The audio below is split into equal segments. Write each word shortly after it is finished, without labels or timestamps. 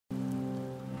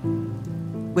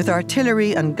With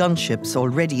artillery and gunships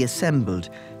already assembled,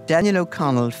 Daniel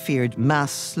O'Connell feared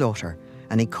mass slaughter,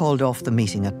 and he called off the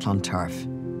meeting at Clontarf.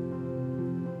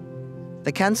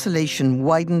 The cancellation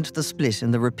widened the split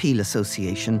in the Repeal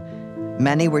Association.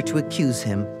 Many were to accuse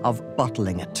him of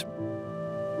bottling it.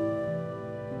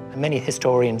 Many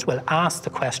historians will ask the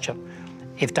question,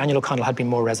 if Daniel O'Connell had been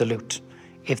more resolute,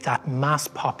 if that mass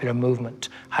popular movement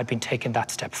had been taken that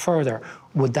step further,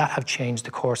 would that have changed the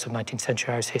course of 19th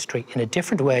century Irish history in a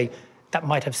different way that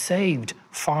might have saved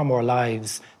far more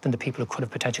lives than the people who could have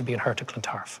potentially been hurt at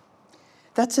Clontarf?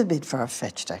 That's a bit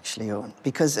far-fetched, actually, Owen,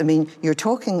 because, I mean, you're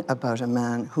talking about a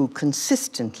man who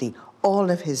consistently, all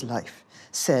of his life,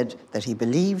 said that he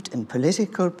believed in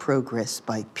political progress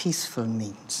by peaceful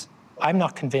means. I'm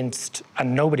not convinced,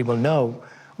 and nobody will know,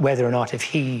 whether or not if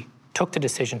he took the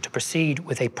decision to proceed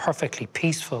with a perfectly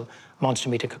peaceful monster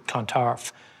meeting at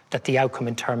Clontarf, that the outcome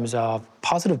in terms of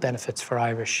positive benefits for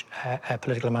Irish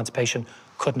political emancipation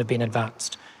couldn't have been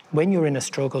advanced. When you're in a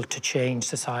struggle to change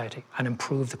society and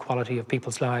improve the quality of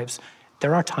people's lives,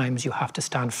 there are times you have to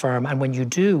stand firm, and when you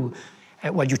do,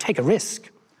 well, you take a risk.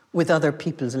 With other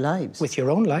people's lives. With your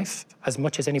own life, as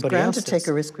much as anybody else's. It's grand to take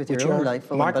a risk with your own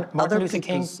life, Martin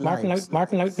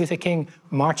Luther King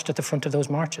marched at the front of those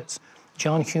marches.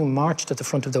 John Hume marched at the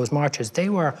front of those marches. They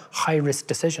were high-risk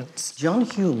decisions. John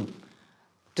Hume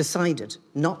decided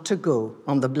not to go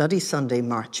on the Bloody Sunday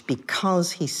march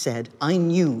because he said, I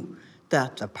knew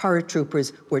that the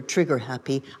paratroopers were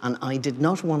trigger-happy and I did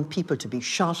not want people to be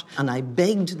shot, and I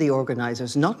begged the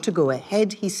organisers not to go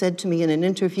ahead, he said to me in an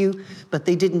interview, but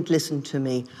they didn't listen to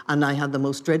me, and I had the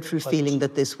most dreadful feeling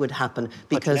that this would happen,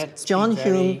 because John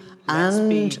Hume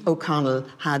and O'Connell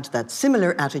had that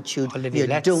similar attitude.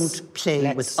 Olivia, you don't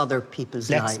play with other people's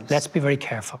lives. Let's be very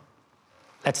careful.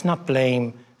 Let's not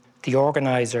blame the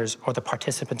organisers or the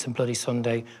participants in Bloody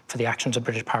Sunday for the actions of the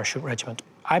British Parachute Regiment.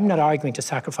 I'm not arguing to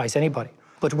sacrifice anybody,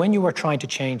 but when you are trying to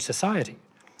change society,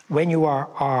 when you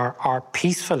are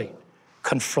peacefully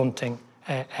confronting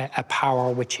a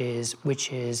power which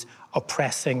is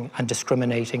oppressing and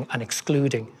discriminating and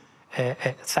excluding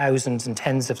thousands and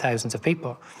tens of thousands of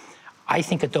people, I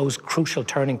think at those crucial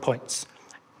turning points,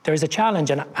 there is a challenge,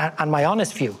 and my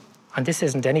honest view, and this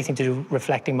isn't anything to do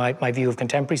reflecting my view of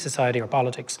contemporary society or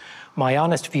politics, my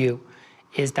honest view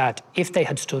is that if they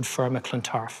had stood firm at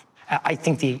Clontarf, I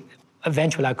think the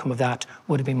eventual outcome of that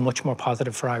would have been much more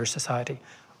positive for Irish society.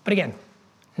 But again,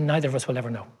 neither of us will ever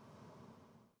know.